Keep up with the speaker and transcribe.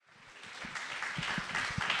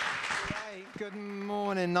Good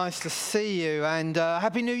morning. Nice to see you, and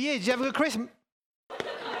Happy New Year. Did you have a good Christmas?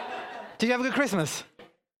 Did you have a good Christmas?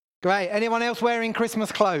 Great. Anyone else wearing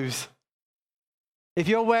Christmas clothes? If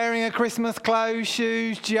you're wearing a Christmas clothes,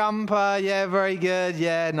 shoes, jumper, yeah, very good.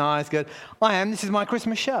 Yeah, nice, good. I am. This is my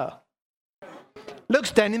Christmas shirt.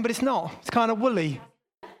 Looks denim, but it's not. It's kind of woolly.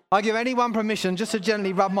 I give anyone permission just to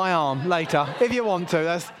gently rub my arm later, if you want to.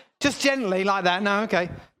 That's just gently like that. No,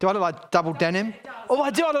 okay. Do I look like double denim? Oh, I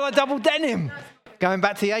do. I look like double denim. Going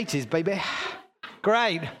back to the 80s, baby.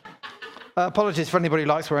 Great. Apologies for anybody who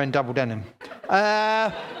likes wearing double denim.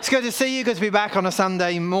 It's good to see you. Good to be back on a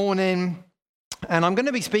Sunday morning. And I'm going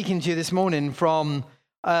to be speaking to you this morning from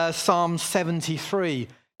Psalm 73.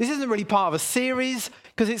 This isn't really part of a series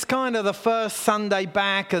because it's kind of the first Sunday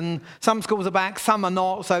back, and some schools are back, some are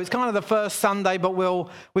not. So it's kind of the first Sunday, but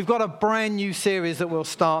we've got a brand new series that we'll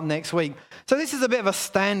start next week. So this is a bit of a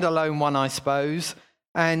standalone one, I suppose,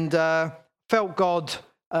 and felt God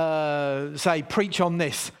say, preach on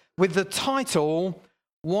this with the title,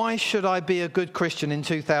 Why Should I Be a Good Christian in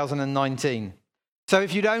 2019? So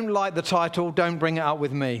if you don't like the title, don't bring it up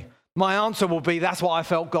with me. My answer will be, that's what I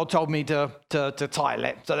felt God told me to title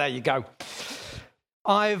it. So there you go.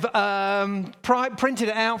 I've printed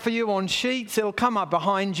it out for you on sheets. It'll come up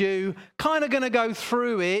behind you. Kind of going to go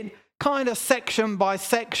through it, kind of section by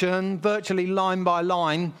section, virtually line by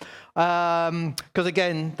line. Because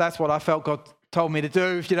again, that's what I felt God told me to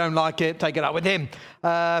do. If you don't like it, take it up with him.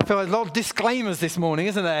 I feel there's a lot of disclaimers this morning,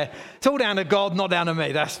 isn't there? It's all down to God, not down to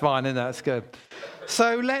me. That's fine, isn't that? That's good.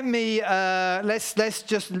 So let me, let's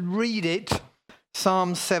just read it.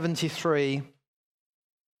 Psalm 73,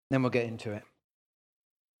 then we'll get into it.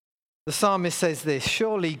 The psalmist says this,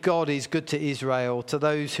 surely God is good to Israel, to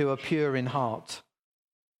those who are pure in heart.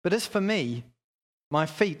 But as for me, my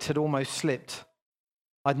feet had almost slipped.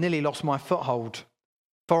 I'd nearly lost my foothold.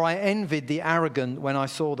 For I envied the arrogant when I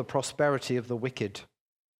saw the prosperity of the wicked.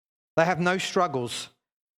 They have no struggles.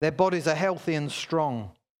 Their bodies are healthy and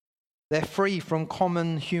strong. They're free from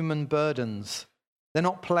common human burdens. They're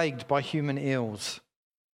not plagued by human ills.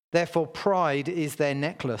 Therefore, pride is their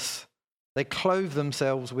necklace. They clothe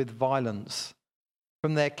themselves with violence.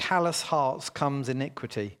 From their callous hearts comes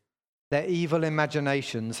iniquity. Their evil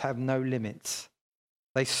imaginations have no limits.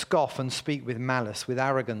 They scoff and speak with malice. With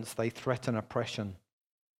arrogance, they threaten oppression.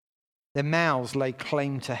 Their mouths lay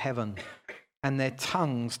claim to heaven, and their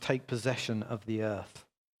tongues take possession of the earth.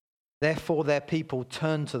 Therefore their people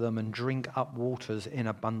turn to them and drink up waters in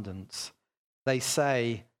abundance. They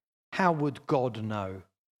say, how would God know?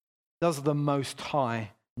 Does the Most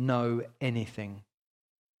High know anything?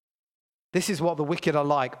 This is what the wicked are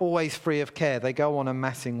like, always free of care. They go on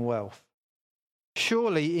amassing wealth.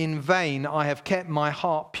 Surely in vain I have kept my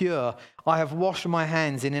heart pure. I have washed my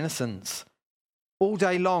hands in innocence. All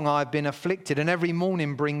day long I have been afflicted, and every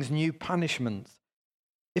morning brings new punishments.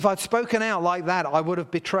 If I'd spoken out like that, I would have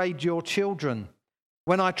betrayed your children.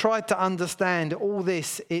 When I tried to understand all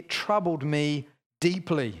this, it troubled me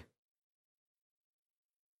deeply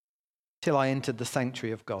till I entered the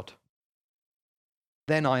sanctuary of God.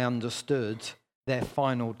 Then I understood their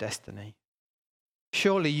final destiny.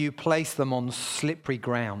 Surely you place them on slippery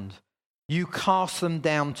ground. You cast them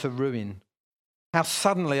down to ruin. How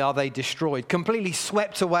suddenly are they destroyed, completely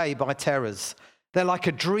swept away by terrors. They're like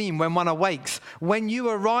a dream when one awakes. When you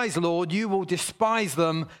arise, Lord, you will despise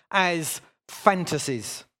them as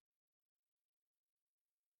fantasies.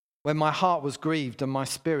 When my heart was grieved and my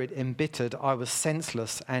spirit embittered, I was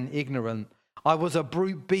senseless and ignorant. I was a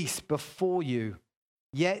brute beast before you,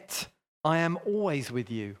 yet I am always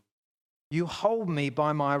with you. You hold me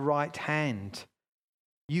by my right hand.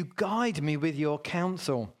 You guide me with your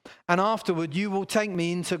counsel, and afterward you will take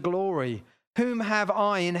me into glory. Whom have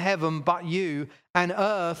I in heaven but you, and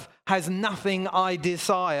earth has nothing I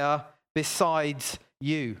desire besides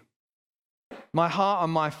you. My heart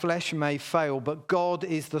and my flesh may fail, but God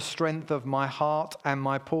is the strength of my heart and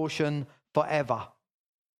my portion forever.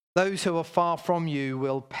 Those who are far from you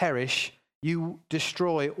will perish. You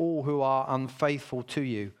destroy all who are unfaithful to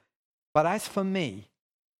you. But as for me,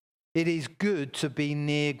 it is good to be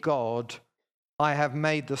near God. I have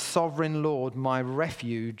made the sovereign Lord my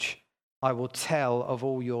refuge. I will tell of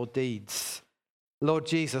all your deeds. Lord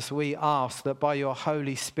Jesus, we ask that by your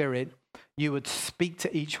Holy Spirit, you would speak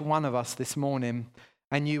to each one of us this morning,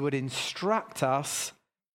 and you would instruct us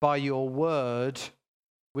by your word,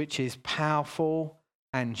 which is powerful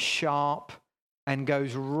and sharp and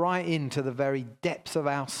goes right into the very depths of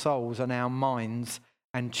our souls and our minds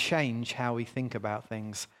and change how we think about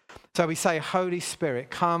things. So we say, Holy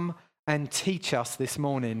Spirit, come and teach us this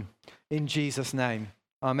morning in Jesus' name.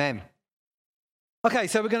 Amen. Okay,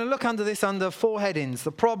 so we're going to look under 4 headings: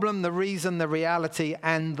 the problem, the reason, the reality,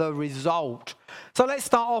 and the result. So let's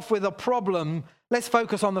start off with a problem. Let's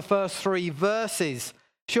focus on the first 3 verses.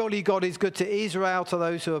 Surely God is good to Israel, to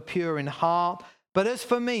those who are pure in heart. But as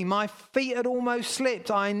for me, my feet had almost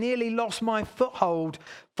slipped. I nearly lost my foothold,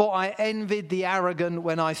 for I envied the arrogant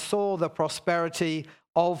when I saw the prosperity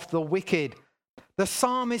of the wicked. The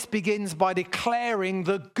psalmist begins by declaring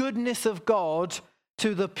the goodness of God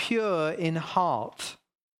to the pure in heart.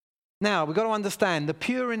 Now, we've got to understand, the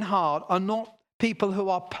pure in heart are not people who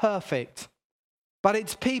are perfect, but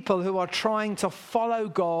it's people who are trying to follow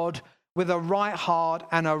God with a right heart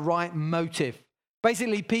and a right motive.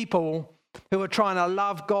 Basically, people who are trying to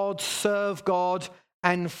love God, serve God,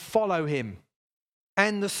 and follow him.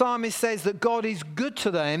 And the psalmist says that God is good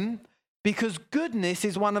to them because goodness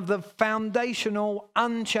is one of the foundational,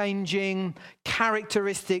 unchanging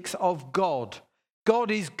characteristics of God.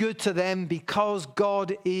 God is good to them because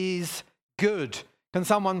God is good. Can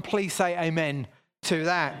someone please say amen to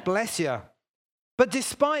that? Bless you. But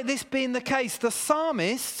despite this being the case, the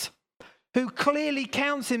psalmist, who clearly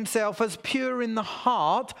counts himself as pure in the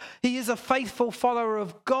heart, he is a faithful follower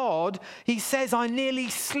of God, he says, I nearly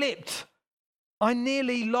slipped. I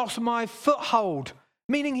nearly lost my foothold,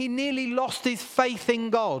 meaning he nearly lost his faith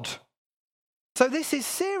in God. So this is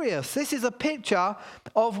serious. This is a picture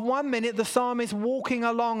of one minute the psalmist walking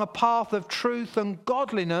along a path of truth and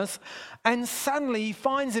godliness, and suddenly he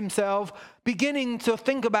finds himself beginning to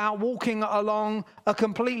think about walking along a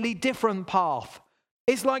completely different path.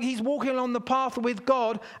 It's like he's walking along the path with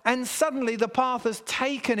God, and suddenly the path has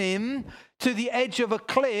taken him to the edge of a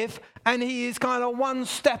cliff, and he is kind of one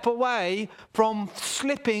step away from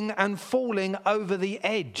slipping and falling over the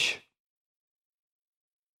edge.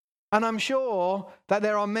 And I'm sure that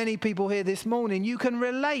there are many people here this morning, you can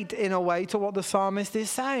relate in a way to what the psalmist is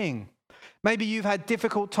saying. Maybe you've had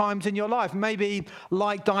difficult times in your life. Maybe,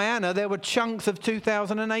 like Diana, there were chunks of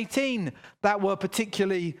 2018 that were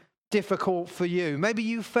particularly difficult for you. Maybe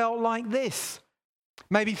you felt like this.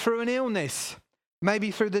 Maybe through an illness. Maybe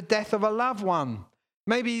through the death of a loved one.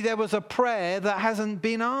 Maybe there was a prayer that hasn't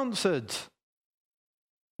been answered.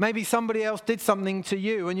 Maybe somebody else did something to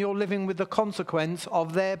you and you're living with the consequence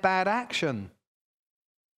of their bad action.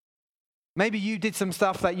 Maybe you did some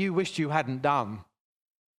stuff that you wished you hadn't done.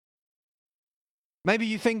 Maybe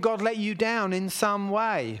you think God let you down in some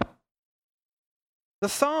way. The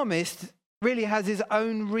psalmist really has his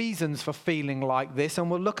own reasons for feeling like this, and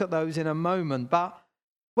we'll look at those in a moment. But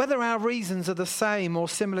whether our reasons are the same or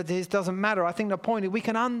similar to his doesn't matter. I think the point is we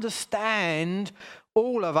can understand,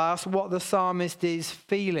 all of us, what the psalmist is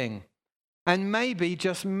feeling. And maybe,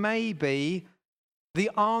 just maybe, the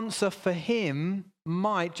answer for him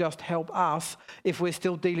might just help us if we're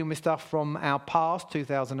still dealing with stuff from our past,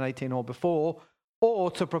 2018 or before, or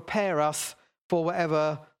to prepare us for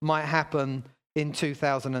whatever might happen in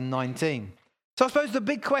 2019. So I suppose the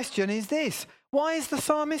big question is this: why is the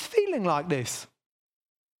psalmist feeling like this?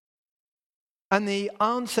 And the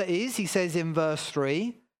answer is, he says in verse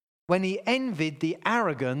 3, when he envied the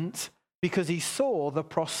arrogant because he saw the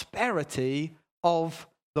prosperity of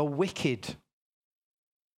the wicked.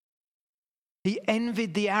 He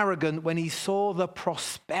envied the arrogant when he saw the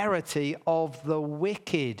prosperity of the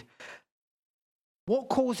wicked. What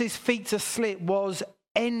caused his feet to slip was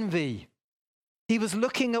envy. He was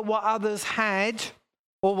looking at what others had,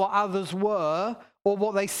 or what others were, or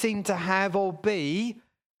what they seemed to have or be,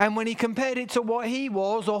 and when he compared it to what he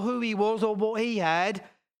was, or who he was, or what he had,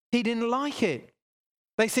 he didn't like it.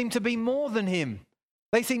 They seemed to be more than him.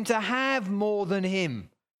 They seemed to have more than him,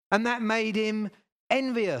 and that made him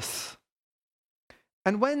envious.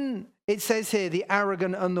 And when it says here, the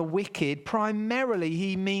arrogant and the wicked, primarily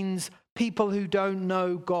he means people who don't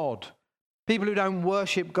know God. People who don't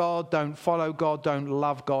worship God, don't follow God, don't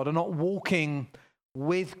love God, are not walking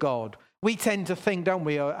with God. We tend to think, don't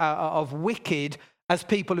we, of wicked as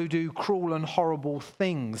people who do cruel and horrible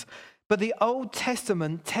things. But the Old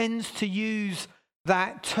Testament tends to use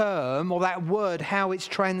that term, or that word, how it's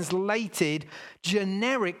translated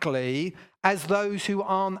generically, as those who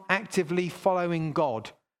aren't actively following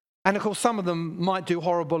God. And of course, some of them might do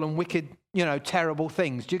horrible and wicked, terrible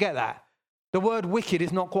things. Do you get that? The word wicked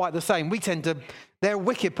is not quite the same. We tend to, they're a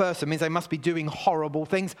wicked person means they must be doing horrible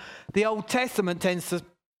things. The Old Testament tends to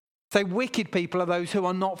say wicked people are those who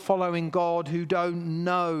are not following God, who don't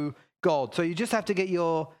know God. So you just have to get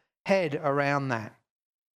your head around that.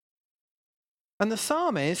 And the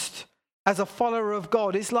psalmist, as a follower of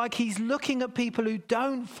God, is like he's looking at people who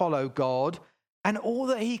don't follow God, and all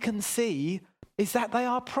that he can see is that they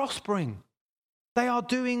are prospering. They are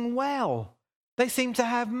doing well. They seem to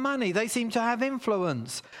have money. They seem to have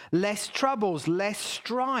influence, less troubles, less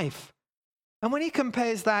strife. And when he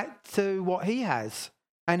compares that to what he has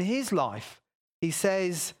and his life, he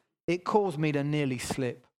says, it caused me to nearly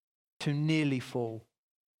slip, to nearly fall,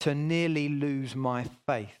 to nearly lose my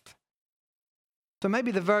faith. So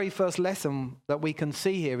maybe the very first lesson that we can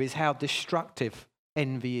see here is how destructive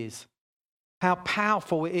envy is, how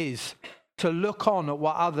powerful it is to look on at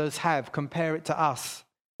what others have, compare it to us,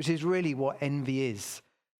 which is really what envy is.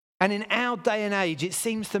 And in our day and age, it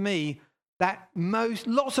seems to me that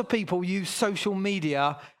lots of people use social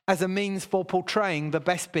media as a means for portraying the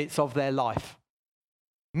best bits of their life.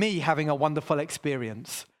 Me having a wonderful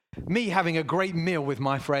experience, me having a great meal with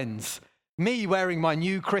my friends, me wearing my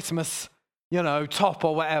new Christmas, top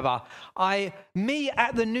or whatever. Me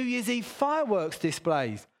at the New Year's Eve fireworks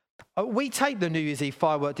displays. We taped the New Year's Eve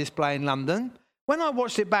firework display in London. When I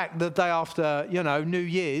watched it back the day after, New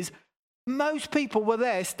Year's, most people were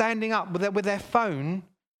there standing up with their phone,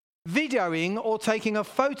 videoing or taking a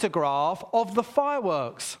photograph of the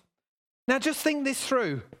fireworks. Now just think this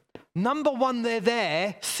through. Number one, they're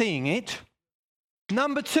there seeing it.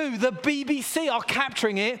 Number two, the BBC are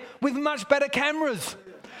capturing it with much better cameras.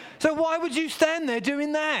 So why would you stand there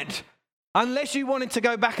doing that? Unless you wanted to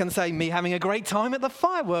go back and say, me having a great time at the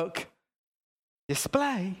firework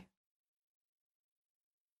display.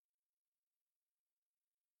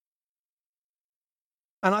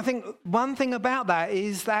 And I think one thing about that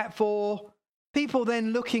is that for people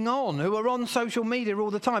then looking on, who are on social media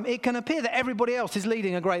all the time, it can appear that everybody else is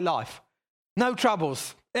leading a great life. No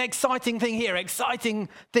troubles. Exciting thing here, exciting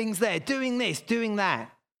things there, doing this, doing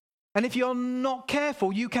that. And if you're not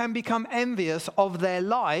careful, you can become envious of their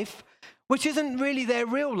life, which isn't really their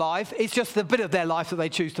real life. It's just the bit of their life that they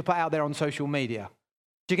choose to put out there on social media.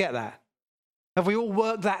 Do you get that? Have we all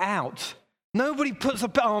worked that out? Nobody puts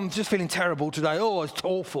I'm just feeling terrible today. Oh, it's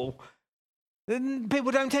awful.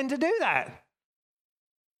 People don't tend to do that.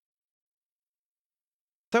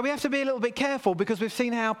 So we have to be a little bit careful because we've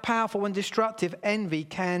seen how powerful and destructive envy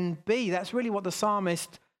can be. That's really what the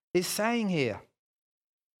psalmist is saying here.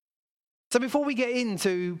 So before we get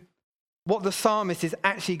into what the psalmist is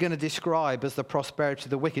actually going to describe as the prosperity of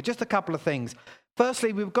the wicked, just a couple of things.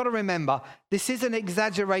 Firstly, we've got to remember this is an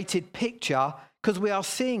exaggerated picture because we are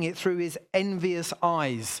seeing it through his envious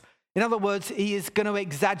eyes. In other words, he is going to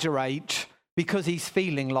exaggerate because he's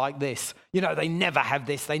feeling like this. They never have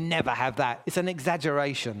this, they never have that. It's an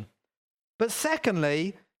exaggeration. But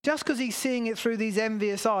secondly, just because he's seeing it through these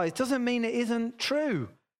envious eyes doesn't mean it isn't true.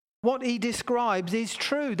 What he describes is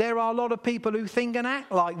true. There are a lot of people who think and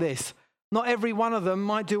act like this. Not every one of them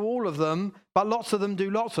might do all of them, but lots of them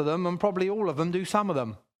do lots of them, and probably all of them do some of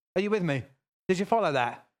them. Are you with me? Did you follow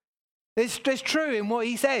that? It's true in what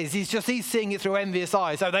he says. He's seeing it through envious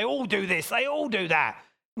eyes. So they all do this, they all do that.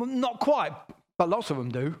 Well, not quite, but lots of them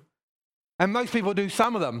do. And most people do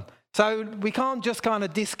some of them. So we can't just kind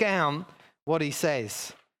of discount what he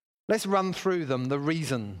says. Let's run through them, the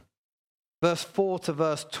reason. Verse 4 to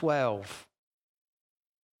verse 12.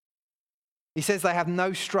 He says they have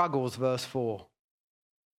no struggles, verse 4.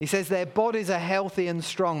 He says their bodies are healthy and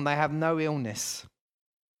strong. They have no illness.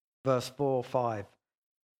 Verse 4, 5.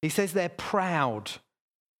 He says they're proud.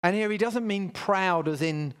 And here he doesn't mean proud as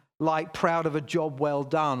in like proud of a job well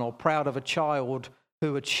done or proud of a child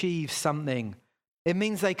who achieves something. It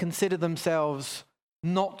means they consider themselves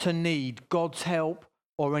not to need God's help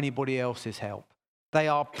or anybody else's help. They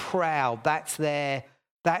are proud. That's their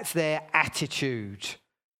attitude.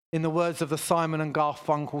 In the words of the Simon and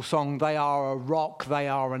Garfunkel song, they are a rock, they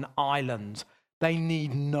are an island. They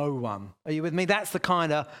need no one. Are you with me? That's the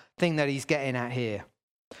kind of thing that he's getting at here.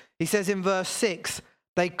 He says in verse 6,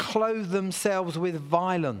 they clothe themselves with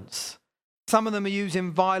violence. Some of them are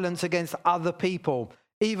using violence against other people,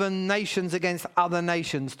 even nations against other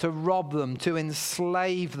nations, to rob them, to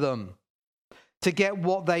enslave them, to get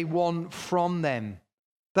what they want from them.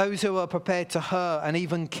 Those who are prepared to hurt and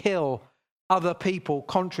even kill other people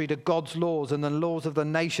contrary to God's laws and the laws of the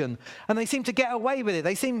nation. And they seem to get away with it.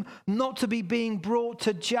 They seem not to be being brought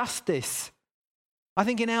to justice. I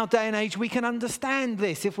think in our day and age, we can understand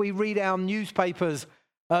this. If we read our newspapers,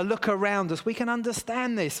 look around us, we can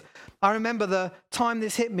understand this. I remember the time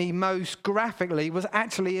this hit me most graphically was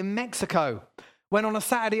actually in Mexico, when on a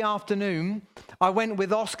Saturday afternoon, I went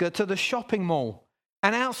with Oscar to the shopping mall.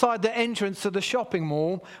 And outside the entrance to the shopping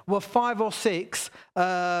mall were 5 or 6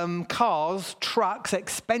 cars, trucks,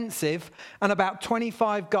 expensive, and about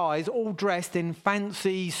 25 guys all dressed in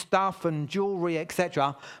fancy stuff and jewelry,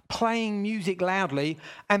 etc., playing music loudly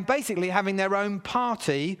and basically having their own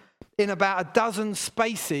party in about a dozen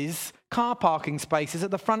spaces, car parking spaces at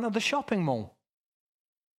the front of the shopping mall.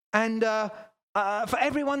 And for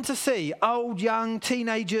everyone to see, old, young,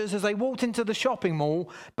 teenagers, as they walked into the shopping mall,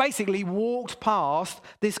 basically walked past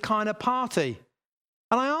this kind of party.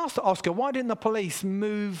 And I asked Oscar, why didn't the police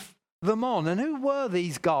move them on? And who were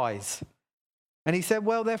these guys? And he said,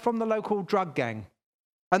 well, they're from the local drug gang.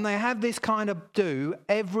 And they have this kind of do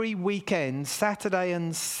every weekend, Saturday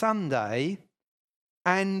and Sunday.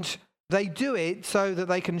 And they do it so that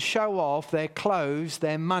they can show off their clothes,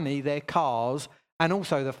 their money, their cars, and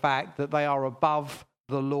also the fact that they are above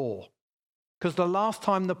the law. Because the last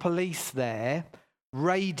time the police there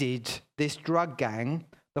raided this drug gang,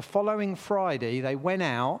 the following Friday, they went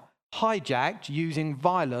out, hijacked, using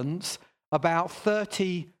violence, about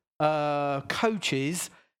 30 coaches,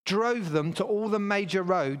 drove them to all the major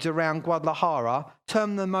roads around Guadalajara,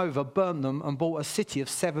 turned them over, burnt them, and brought a city of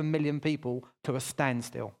 7 million people to a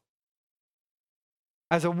standstill.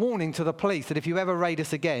 As a warning to the police that if you ever raid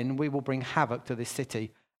us again, we will bring havoc to this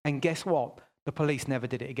city. And guess what? The police never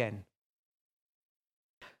did it again.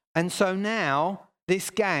 And so now, this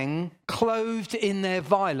gang, clothed in their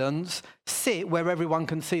violence, sit where everyone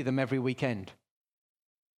can see them every weekend.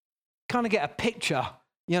 Kind of get a picture,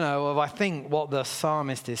 of, I think, what the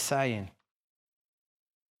psalmist is saying.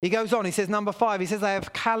 He goes on, he says, number 5, he says, they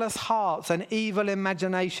have callous hearts and evil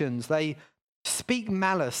imaginations. They speak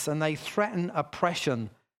malice and they threaten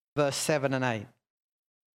oppression, verse 7 and 8.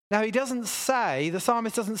 Now, the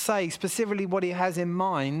psalmist doesn't say specifically what he has in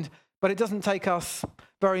mind, but it doesn't take us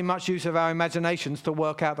very much use of our imaginations to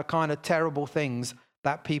work out the kind of terrible things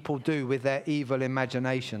that people do with their evil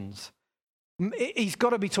imaginations. He's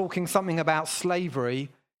got to be talking something about slavery,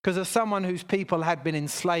 because as someone whose people had been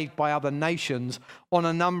enslaved by other nations on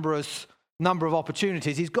a number of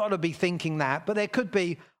opportunities, he's got to be thinking that, but there could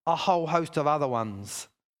be a whole host of other ones.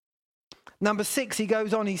 Number 6, he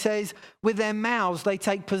goes on, he says, with their mouths they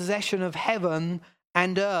take possession of heaven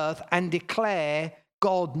and earth and declare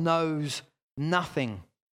God knows nothing.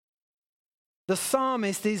 The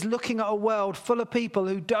psalmist is looking at a world full of people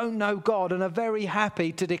who don't know God and are very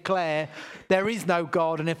happy to declare there is no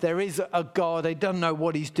God, and if there is a God, they don't know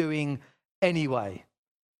what he's doing anyway.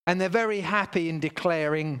 And they're very happy in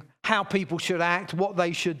declaring how people should act, what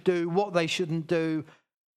they should do, what they shouldn't do,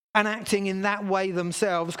 and acting in that way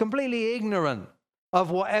themselves, completely ignorant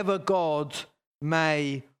of whatever God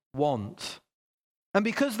may want. And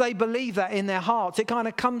because they believe that in their hearts, it kind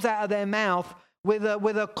of comes out of their mouth with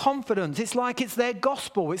a confidence. It's like it's their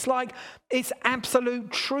gospel. It's like it's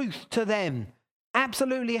absolute truth to them,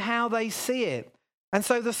 absolutely how they see it. And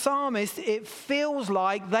so the psalmist, it feels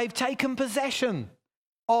like they've taken possession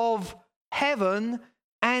of heaven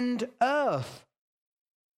and earth.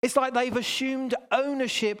 It's like they've assumed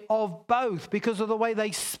ownership of both because of the way they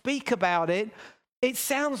speak about it. It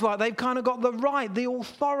sounds like they've kind of got the right, the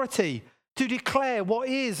authority to declare what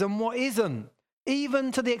is and what isn't,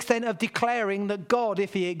 even to the extent of declaring that God,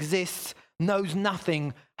 if he exists, knows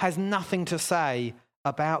nothing, has nothing to say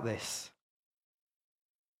about this.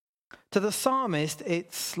 To the psalmist,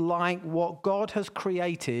 it's like what God has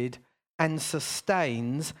created and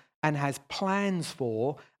sustains and has plans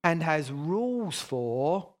for and has rules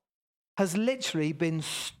for has literally been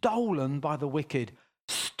stolen by the wicked,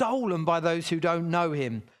 stolen by those who don't know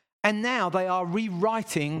him. And now they are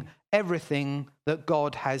rewriting everything that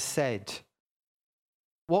God has said.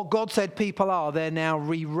 What God said people are, they're now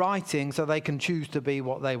rewriting so they can choose to be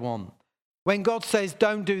what they want. When God says,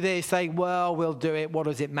 don't do this, say, well, we'll do it. What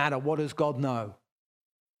does it matter? What does God know?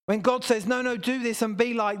 When God says, no, do this and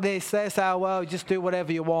be like this, they say, oh, well, just do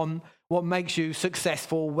whatever you want. What makes you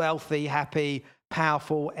successful, wealthy, happy,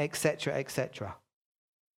 powerful, etc., etc.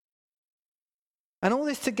 And all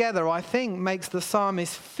this together, I think, makes the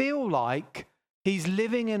psalmist feel like he's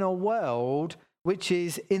living in a world which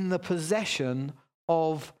is in the possession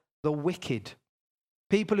of the wicked.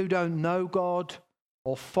 People who don't know God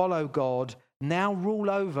or follow God now rule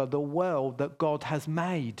over the world that God has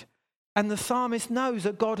made. And the psalmist knows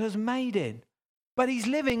that God has made it. But he's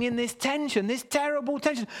living in this tension, this terrible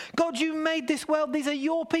tension. God, you made this world. These are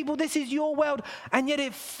your people. This is your world. And yet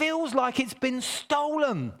it feels like it's been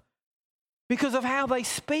stolen because of how they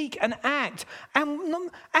speak and act.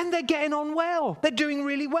 And they're getting on well. They're doing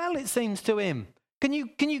really well, it seems to him. Can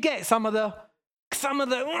you get some of the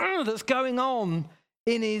that's going on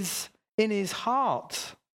in his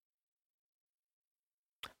heart?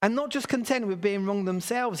 And not just content with being wrong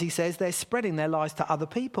themselves, he says, they're spreading their lies to other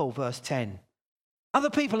people, verse 10. Other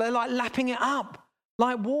people are like lapping it up,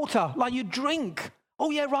 like water, like you drink. Oh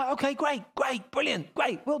yeah, right, okay, great, brilliant,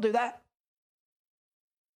 great, we'll do that.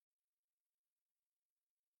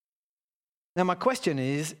 Now my question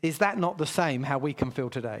is that not the same how we can feel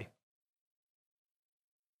today?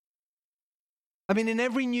 I mean, in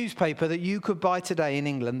every newspaper that you could buy today in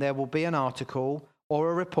England, there will be an article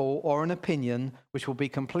or a report or an opinion which will be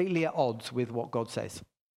completely at odds with what God says.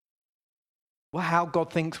 Well, how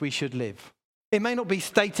God thinks we should live. It may not be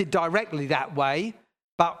stated directly that way,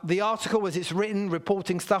 but the article as it's written,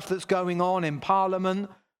 reporting stuff that's going on in Parliament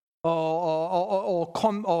or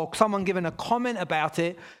someone giving a comment about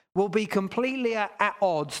it, will be completely at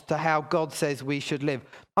odds to how God says we should live.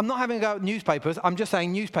 I'm not having a go at newspapers. I'm just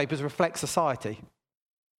saying newspapers reflect society.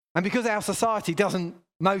 And because our society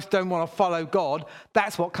most don't want to follow God,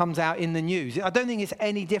 that's what comes out in the news. I don't think it's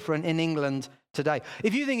any different in England today.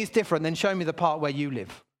 If you think it's different, then show me the part where you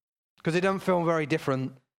live, because it doesn't feel very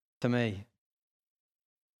different to me.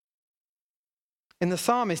 In the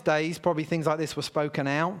psalmist days, probably things like this were spoken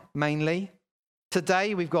out, mainly.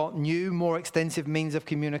 Today, we've got new, more extensive means of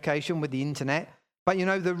communication with the internet. But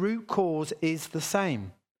the root cause is the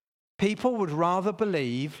same. People would rather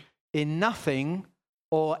believe in nothing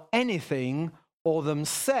or anything or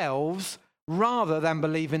themselves rather than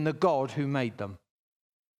believe in the God who made them.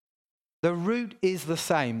 The root is the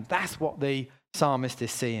same. That's what the psalmist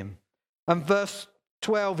is seeing. And verse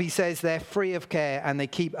 12, he says they're free of care and they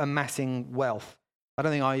keep amassing wealth. I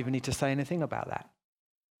don't think I even need to say anything about that.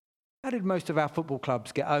 How did most of our football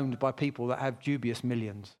clubs get owned by people that have dubious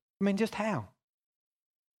millions? I mean, just how?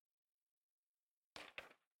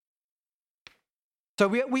 So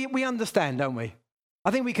we understand, don't we? I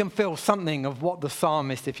think we can feel something of what the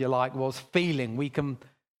psalmist, if you like, was feeling. We can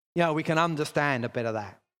understand a bit of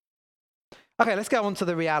that. Okay, let's go on to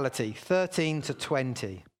the reality, 13 to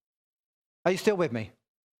 20. Are you still with me?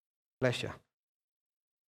 Bless you.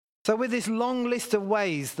 So with this long list of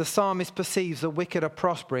ways the psalmist perceives the wicked are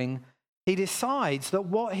prospering, he decides that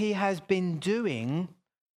what he has been doing,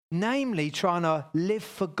 namely trying to live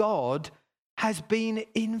for God, has been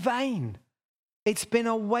in vain. It's been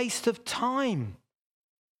a waste of time.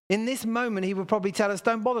 In this moment, he would probably tell us,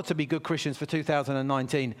 don't bother to be good Christians for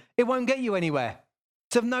 2019. It won't get you anywhere.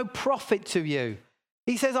 It's of no profit to you.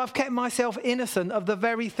 He says, I've kept myself innocent of the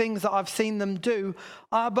very things that I've seen them do,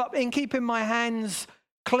 but in keeping my hands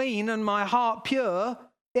clean and my heart pure,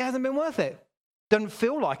 it hasn't been worth it. Doesn't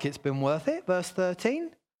feel like it's been worth it, verse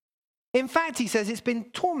 13. In fact, he says, it's been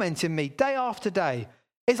tormenting me day after day.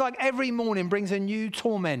 It's like every morning brings a new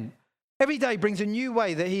torment. Every day brings a new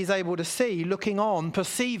way that he's able to see, looking on,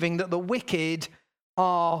 perceiving that the wicked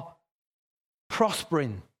are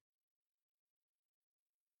prospering,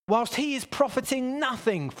 whilst he is profiting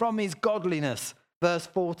nothing from his godliness. Verse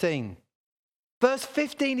 14. Verse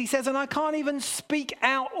 15, he says, and I can't even speak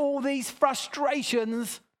out all these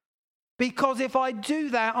frustrations, because if I do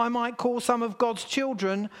that, I might cause some of God's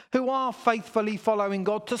children who are faithfully following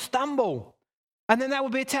God to stumble. And then that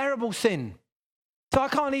would be a terrible sin. So I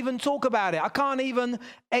can't even talk about it. I can't even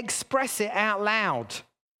express it out loud.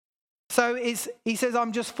 So he says,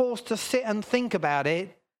 I'm just forced to sit and think about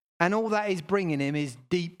it, and all that is bringing him is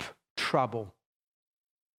deep trouble.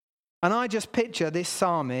 And I just picture this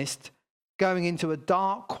psalmist going into a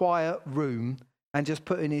dark, quiet room and just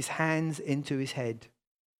putting his hands into his head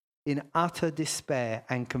in utter despair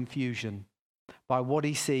and confusion by what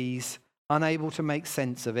he sees, unable to make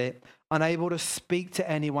sense of it, unable to speak to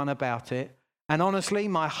anyone about it. And honestly,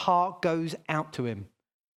 my heart goes out to him.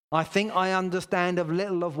 I think I understand a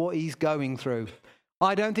little of what he's going through.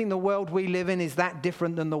 I don't think the world we live in is that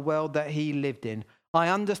different than the world that he lived in. I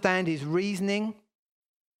understand his reasoning.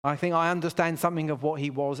 I think I understand something of what he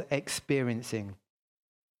was experiencing.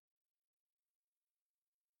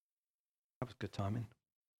 That was good timing.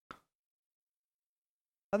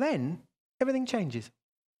 But then, everything changes.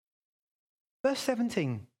 Verse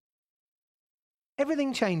 17.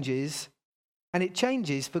 Everything changes, and it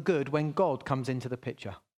changes for good when God comes into the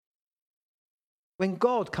picture. When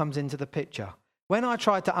God comes into the picture. When I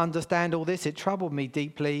tried to understand all this, it troubled me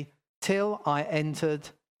deeply till I entered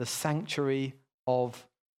the sanctuary of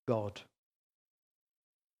God.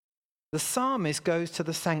 The psalmist goes to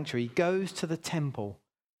the sanctuary, goes to the temple.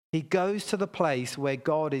 He goes to the place where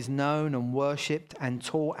God is known and worshipped and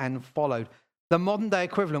taught and followed. The modern day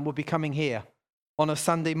equivalent would be coming here on a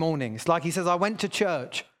Sunday morning. It's like he says, I went to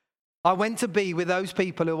church. I went to be with those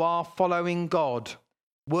people who are following God,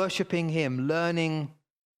 worshipping him, learning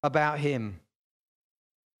about him.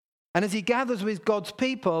 And as he gathers with God's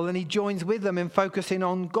people and he joins with them in focusing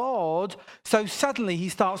on God, so suddenly he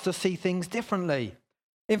starts to see things differently.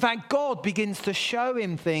 In fact, God begins to show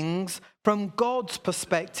him things from God's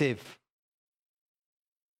perspective.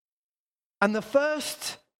 And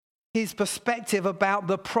his perspective about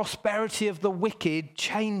the prosperity of the wicked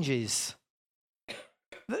changes.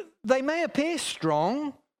 They may appear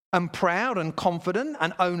strong, and proud and confident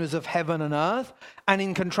and owners of heaven and earth and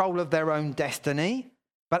in control of their own destiny.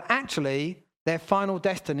 But actually, their final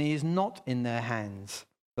destiny is not in their hands.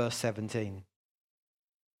 Verse 17.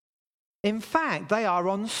 In fact, they are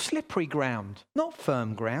on slippery ground, not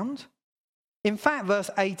firm ground. In fact,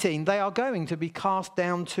 verse 18, they are going to be cast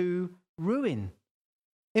down to ruin.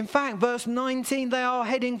 In fact, verse 19, they are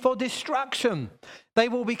heading for destruction. They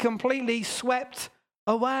will be completely swept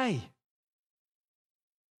away.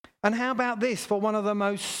 And how about this for one of the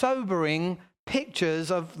most sobering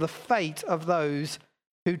pictures of the fate of those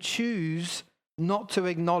who choose not to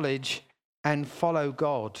acknowledge and follow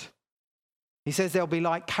God? He says they'll be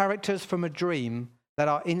like characters from a dream that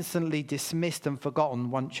are instantly dismissed and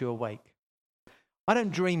forgotten once you awake. I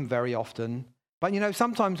don't dream very often, but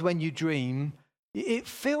sometimes when you dream, it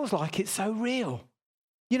feels like it's so real.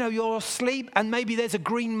 You're asleep and maybe there's a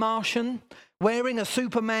green Martian wearing a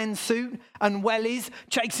Superman suit and wellies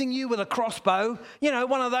chasing you with a crossbow.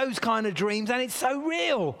 One of those kind of dreams, and it's so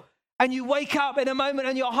real. And you wake up in a moment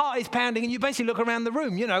and your heart is pounding and you basically look around the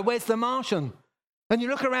room, where's the Martian? And you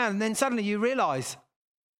look around and then suddenly you realize,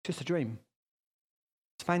 it's just a dream.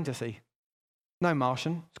 It's fantasy. No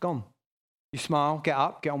Martian, it's gone. You smile, get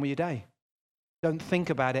up, get on with your day. Don't think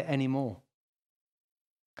about it anymore.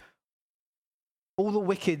 All the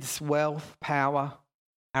wicked's wealth, power,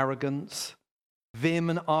 arrogance,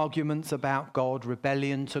 vehement arguments about God,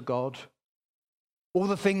 rebellion to God, all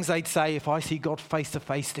the things they'd say, if I see God face to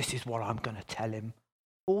face, this is what I'm going to tell him.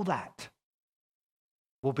 All that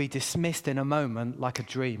will be dismissed in a moment like a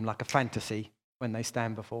dream, like a fantasy when they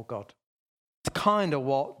stand before God. It's kind of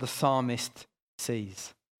what the psalmist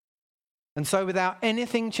sees. And so without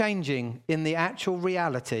anything changing in the actual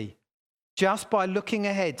reality, just by looking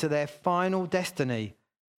ahead to their final destiny,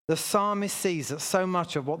 the psalmist sees that so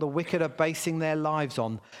much of what the wicked are basing their lives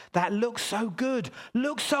on, that looks so good,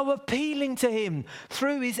 looks so appealing to him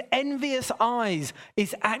through his envious eyes,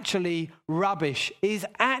 is actually rubbish, is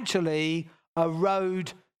actually a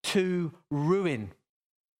road to ruin.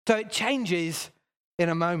 So it changes in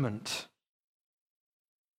a moment.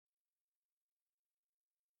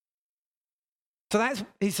 So that's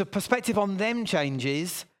his perspective on them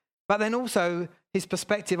changes, but then also his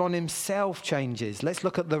perspective on himself changes. Let's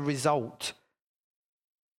look at the result.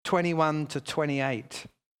 21 to 28.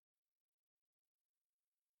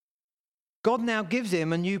 God now gives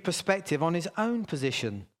him a new perspective on his own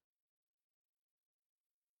position.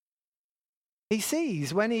 He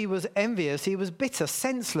sees when he was envious, he was bitter,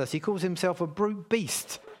 senseless. He calls himself a brute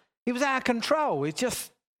beast. He was out of control. He's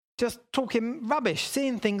just talking rubbish,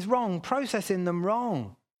 seeing things wrong, processing them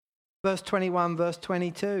wrong. Verse 21, verse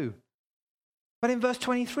 22. But in verse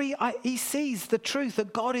 23, he sees the truth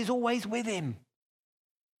that God is always with him.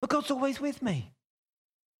 But God's always with me.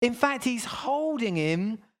 In fact, he's holding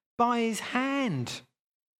him by his hand.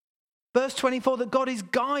 Verse 24, that God is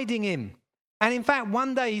guiding him. And in fact,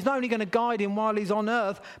 one day he's not only going to guide him while he's on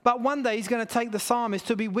earth, but one day he's going to take the psalmist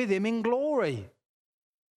to be with him in glory.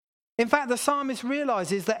 In fact, the psalmist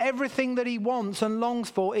realizes that everything that he wants and longs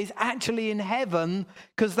for is actually in heaven,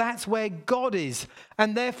 because that's where God is.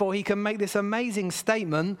 And therefore, he can make this amazing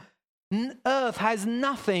statement: earth has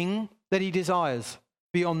nothing that he desires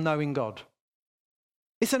beyond knowing God.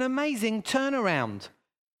 It's an amazing turnaround.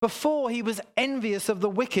 Before, he was envious of the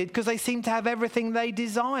wicked because they seemed to have everything they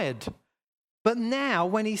desired. But now,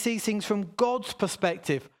 when he sees things from God's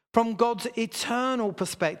perspective, from God's eternal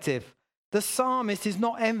perspective, the psalmist is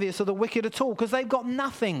not envious of the wicked at all, because they've got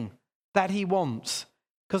nothing that he wants,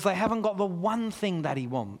 because they haven't got the one thing that he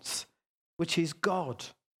wants, which is God.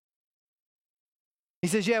 He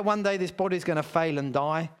says, yeah, one day this body's going to fail and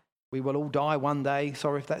die. We will all die one day.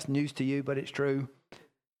 Sorry if that's news to you, but it's true.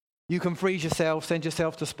 You can freeze yourself, send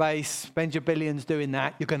yourself to space, spend your billions doing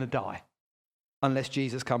that. You're going to die unless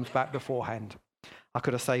Jesus comes back beforehand. I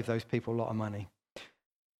could have saved those people a lot of money.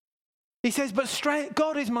 He says, but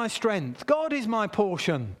God is my strength. God is my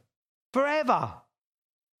portion forever.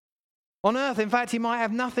 On earth, in fact, he might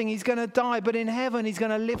have nothing. He's going to die. But in heaven, he's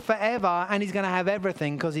going to live forever, and he's going to have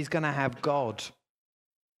everything because he's going to have God.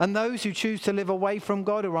 And those who choose to live away from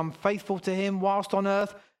God, who are unfaithful to him whilst on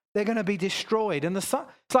earth, they're going to be destroyed. And it's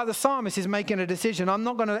like the psalmist is making a decision. I'm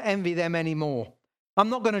not going to envy them anymore. I'm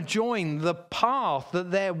not going to join the path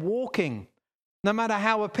that they're walking, no matter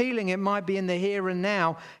how appealing it might be in the here and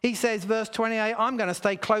now. He says, verse 28, I'm going to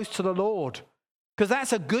stay close to the Lord, because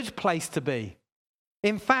that's a good place to be.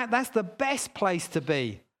 In fact, that's the best place to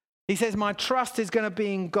be. He says, my trust is going to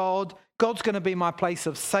be in God. God's going to be my place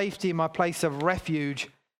of safety, my place of refuge.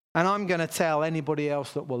 And I'm going to tell anybody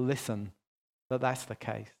else that will listen that that's the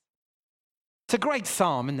case. It's a great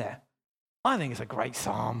psalm, isn't it? I think it's a great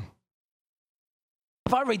psalm.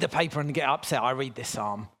 If I read the paper and get upset, I read this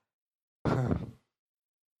psalm.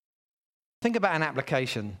 Think about an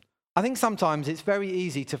application. I think sometimes it's very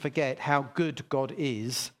easy to forget how good God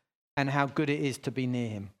is and how good it is to be near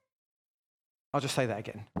him. I'll just say that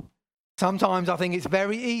again. Sometimes I think it's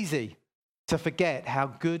very easy to forget how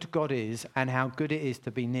good God is and how good it is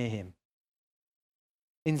to be near him.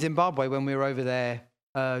 In Zimbabwe, when we were over there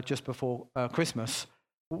just before Christmas,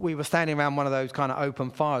 we were standing around one of those kind of open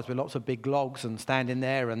fires with lots of big logs and standing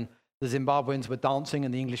there, and the Zimbabweans were dancing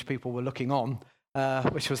and the English people were looking on,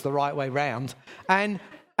 which was the right way round. And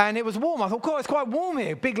it was warm. I thought, God, it's quite warm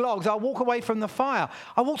here, big logs. I'll walk away from the fire.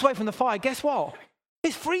 I walked away from the fire. Guess what?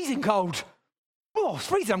 It's freezing cold. Oh, it's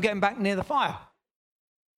freezing. I'm getting back near the fire.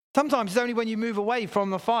 Sometimes it's only when you move away from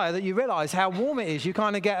the fire that you realize how warm it is. You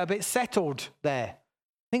kind of get a bit settled there.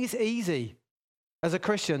 I think it's easy as a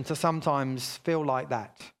Christian to sometimes feel like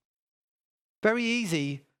that. Very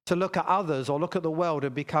easy to look at others or look at the world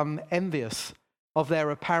and become envious of their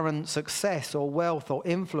apparent success or wealth or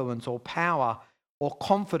influence or power or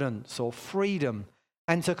confidence or freedom,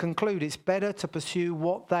 and to conclude it's better to pursue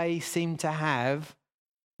what they seem to have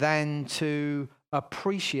than to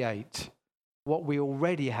appreciate what we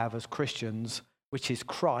already have as Christians, which is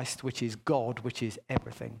Christ, which is God, which is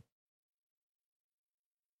everything.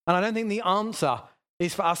 And I don't think the answer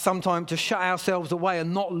is for us sometimes to shut ourselves away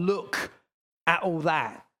and not look at all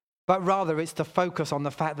that, but rather it's to focus on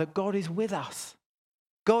the fact that God is with us.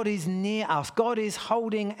 God is near us. God is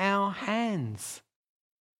holding our hands.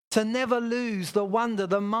 To never lose the wonder,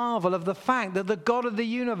 the marvel of the fact that the God of the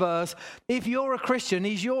universe, if you're a Christian,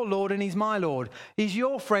 he's your Lord and he's my Lord. He's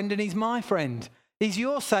your friend and he's my friend. He's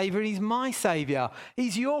your Savior and he's my Savior.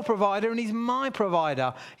 He's your provider and he's my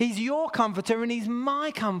provider. He's your comforter and he's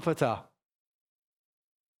my comforter.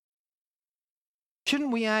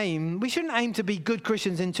 We shouldn't aim to be good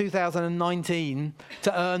Christians in 2019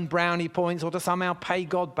 to earn brownie points or to somehow pay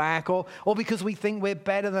God back or because we think we're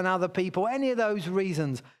better than other people, any of those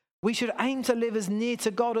reasons. We should aim to live as near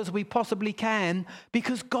to God as we possibly can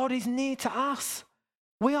because God is near to us.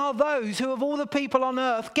 We are those who, of all the people on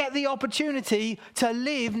earth, get the opportunity to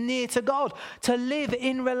live near to God, to live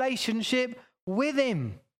in relationship with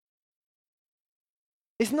him.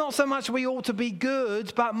 It's not so much we ought to be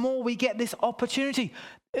good, but more we get this opportunity,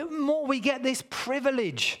 more we get this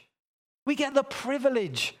privilege. We get the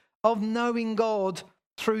privilege of knowing God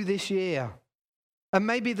through this year. And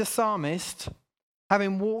maybe the psalmist,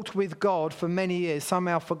 having walked with God for many years,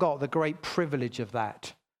 somehow forgot the great privilege of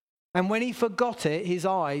that. And when he forgot it, his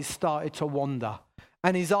eyes started to wander.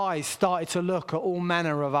 And his eyes started to look at all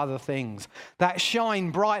manner of other things that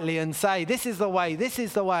shine brightly and say, this is the way, this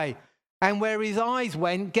is the way. And where his eyes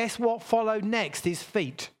went, guess what followed next? His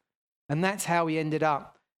feet. And that's how he ended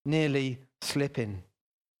up nearly slipping.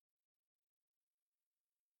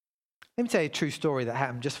 Let me tell you a true story that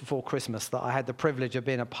happened just before Christmas that I had the privilege of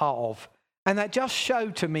being a part of. And that just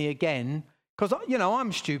showed to me again, because,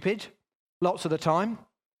 I'm stupid lots of the time.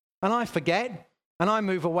 And I forget, and I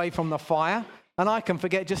move away from the fire. And I can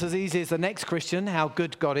forget just as easy as the next Christian how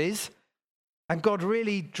good God is. And God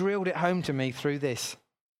really drilled it home to me through this.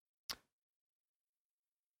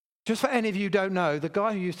 Just for any of you who don't know, the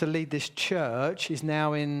guy who used to lead this church is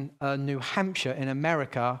now in New Hampshire in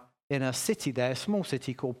America, in a city there, a small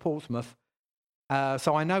city called Portsmouth.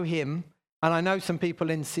 So I know him, and I know some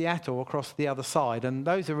people in Seattle across the other side, and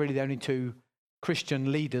those are really the only two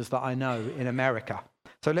Christian leaders that I know in America.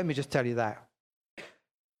 So let me just tell you that.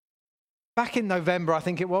 Back in November, I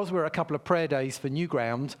think it was, we were a couple of prayer days for New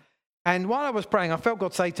Ground, and while I was praying, I felt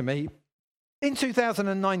God say to me, in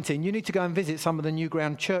 2019, you need to go and visit some of the New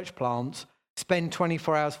Ground church plants, spend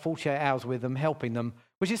 24 hours, 48 hours with them, helping them,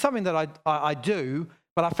 which is something that I do,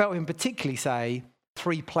 but I felt him particularly say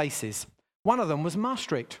 3 places. One of them was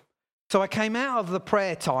Maastricht. So I came out of the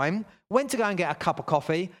prayer time, went to go and get a cup of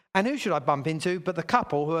coffee, and who should I bump into but the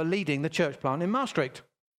couple who are leading the church plant in Maastricht.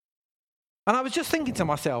 And I was just thinking to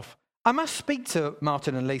myself, I must speak to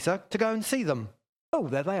Martin and Lisa to go and see them. Oh,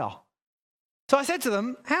 there they are. So I said to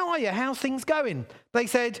them, how are you? How's things going? They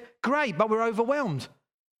said, great, but we're overwhelmed.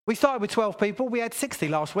 We started with 12 people. We had 60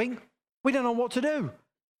 last week. We don't know what to do.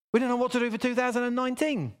 We don't know what to do for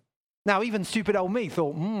 2019. Now, even stupid old me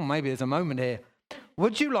thought, maybe there's a moment here.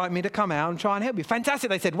 Would you like me to come out and try and help you? Fantastic.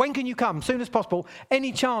 They said, when can you come? Soon as possible.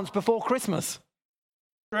 Any chance before Christmas?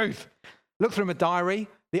 Truth. Looked through my diary.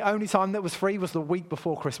 The only time that was free was the week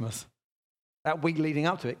before Christmas. That week leading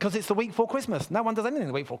up to it. Because it's the week before Christmas. No one does anything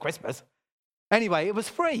the week before Christmas. Anyway, it was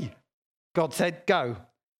free. God said, go.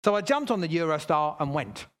 So I jumped on the Eurostar and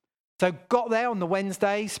went. So got there on the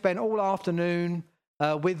Wednesday, spent all afternoon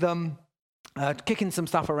with them. kicking some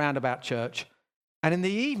stuff around about church. And in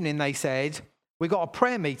the evening, they said, we got a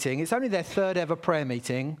prayer meeting. It's only their third ever prayer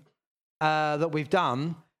meeting that we've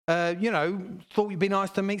done. Thought it'd be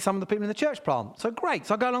nice to meet some of the people in the church plant. So great.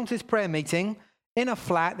 So I go along to this prayer meeting. In a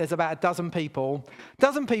flat, there's about a dozen people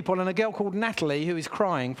and a girl called Natalie who is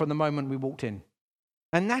crying from the moment we walked in.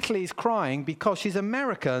 And Natalie is crying because she's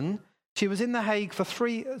American. She was in The Hague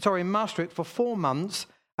in Maastricht for 4 months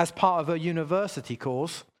as part of her university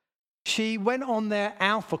course. She went on their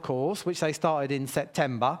Alpha course, which they started in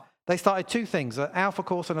September. They started 2 things, an Alpha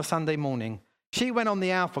course and a Sunday morning. She went on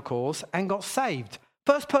the Alpha course and got saved.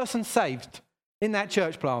 First person saved in that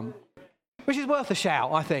church plant, which is worth a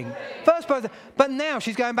shout, I think. First person. But now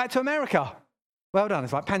she's going back to America. Well done.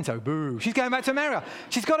 It's like Panto. Boo. She's going back to America.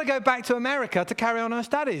 She's got to go back to America to carry on her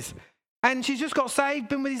studies. And she's just got saved,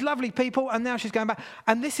 been with these lovely people, and now she's going back.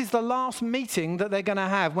 And this is the last meeting that they're going to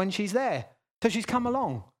have when she's there. So she's come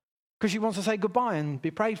along because she wants to say goodbye and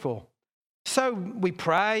be prayed for. So we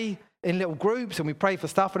pray in little groups and we pray for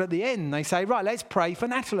stuff. And at the end, they say, right, let's pray for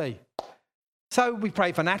Natalie. So we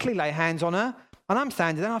pray for Natalie, lay hands on her. And I'm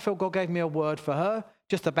standing there. I feel God gave me a word for her,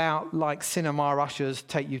 just about like cinema ushers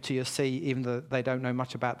take you to your seat, even though they don't know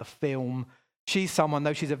much about the film. She's someone,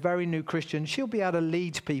 though she's a very new Christian, she'll be able to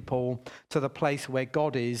lead people to the place where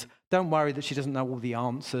God is. Don't worry that she doesn't know all the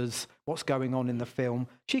answers, what's going on in the film.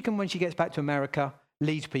 She can, when she gets back to America,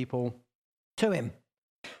 lead people to him.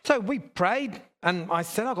 So we prayed, and I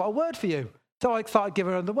said, I've got a word for you. So I started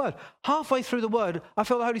giving her the word. Halfway through the word, I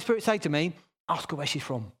felt the Holy Spirit say to me, ask her where she's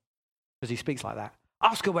from. Because he speaks like that.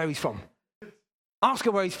 Ask her where he's from. Ask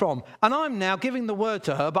her where he's from. And I'm now giving the word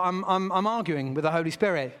to her, but I'm arguing with the Holy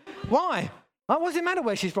Spirit. Why? What does it matter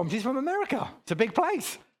where she's from? She's from America. It's a big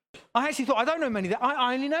place. I actually thought, I don't know many.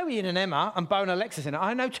 I only know Ian and Emma and Bo and Alexis in it.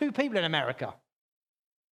 I know 2 people in America.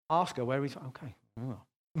 Ask her where he's from. Okay.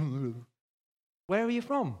 Where are you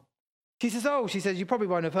from? She says, you probably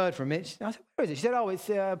won't have heard from it. I said, where is it? She said, it's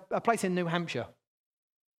a place in New Hampshire.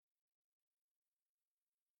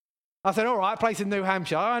 I said, all right, a place in New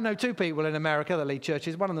Hampshire. I know 2 people in America that lead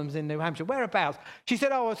churches. One of them's in New Hampshire. Whereabouts? She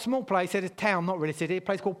said, a small place. It's a town, not really a city, a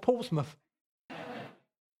place called Portsmouth.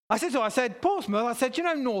 I said, Portsmouth? I said, do you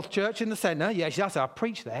know North Church in the centre? Yeah, I said, I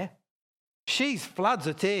preach there. She's floods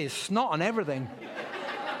of tears, snot and everything.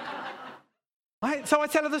 So I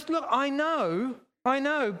tell her this, look, I know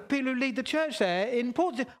people who lead the church there in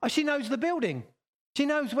Portsmouth. She knows the building. She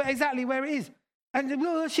knows exactly where it is.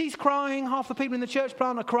 And she's crying. Half the people in the church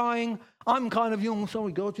plant are crying. I'm kind of young.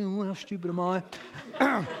 Sorry, God, how stupid am I?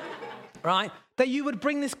 Right? That you would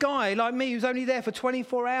bring this guy like me who's only there for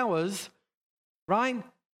 24 hours, right?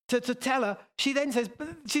 To tell her. She says,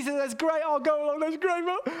 that's great. I'll go along. That's great.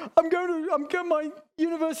 But my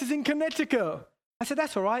university's in Connecticut. I said,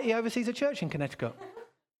 that's all right. He oversees a church in Connecticut.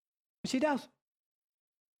 She does.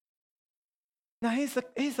 Now, here's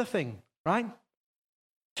the thing, right?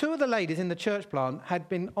 2 of the ladies in the church plant had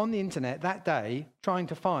been on the internet that day trying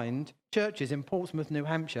to find churches in Portsmouth, New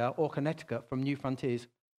Hampshire or Connecticut from New Frontiers.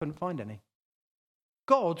 Couldn't find any.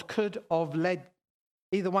 God could have led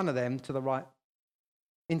either one of them to the right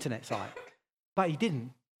internet site, but he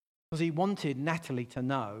didn't, because he wanted Natalie to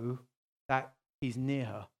know that he's near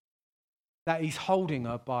her, that he's holding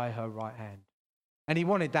her by her right hand. And he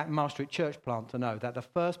wanted that Maastricht church plant to know that the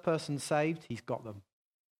first person saved, he's got them.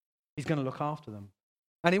 He's going to look after them.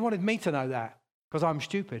 And he wanted me to know that because I'm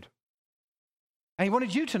stupid. And he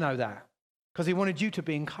wanted you to know that because he wanted you to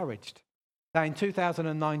be encouraged that in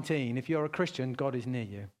 2019, if you're a Christian, God is near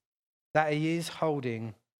you, that he is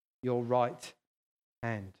holding your right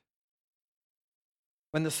hand.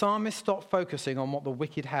 When the psalmist stopped focusing on what the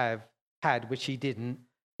wicked had, which he didn't,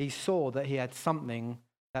 he saw that he had something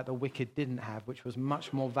that the wicked didn't have, which was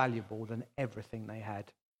much more valuable than everything they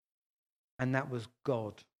had. And that was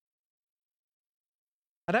God.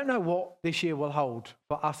 I don't know what this year will hold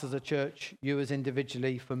for us as a church, you as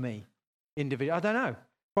individually, for me. I don't know.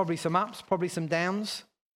 Probably some ups, probably some downs.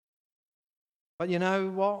 But you know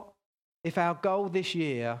what? If our goal this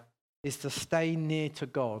year is to stay near to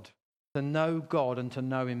God, to know God and to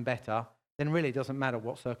know him better, then really it doesn't matter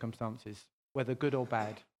what circumstances, whether good or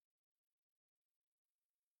bad.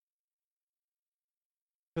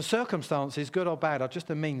 The circumstances, good or bad, are just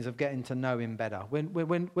a means of getting to know him better.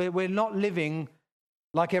 We're not living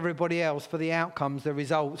like everybody else for the outcomes, the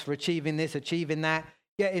results, for achieving this, achieving that,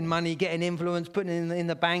 getting money, getting influence, putting it in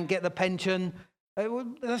the bank, get the pension.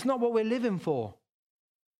 That's not what we're living for.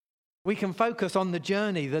 We can focus on the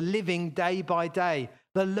journey, the living day by day,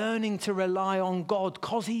 the learning to rely on God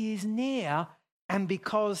because he is near and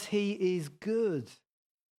because he is good.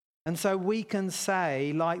 And so we can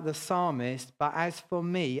say, like the psalmist, but as for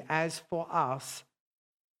me, as for us,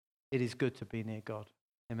 it is good to be near God.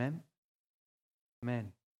 Amen?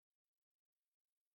 Amen.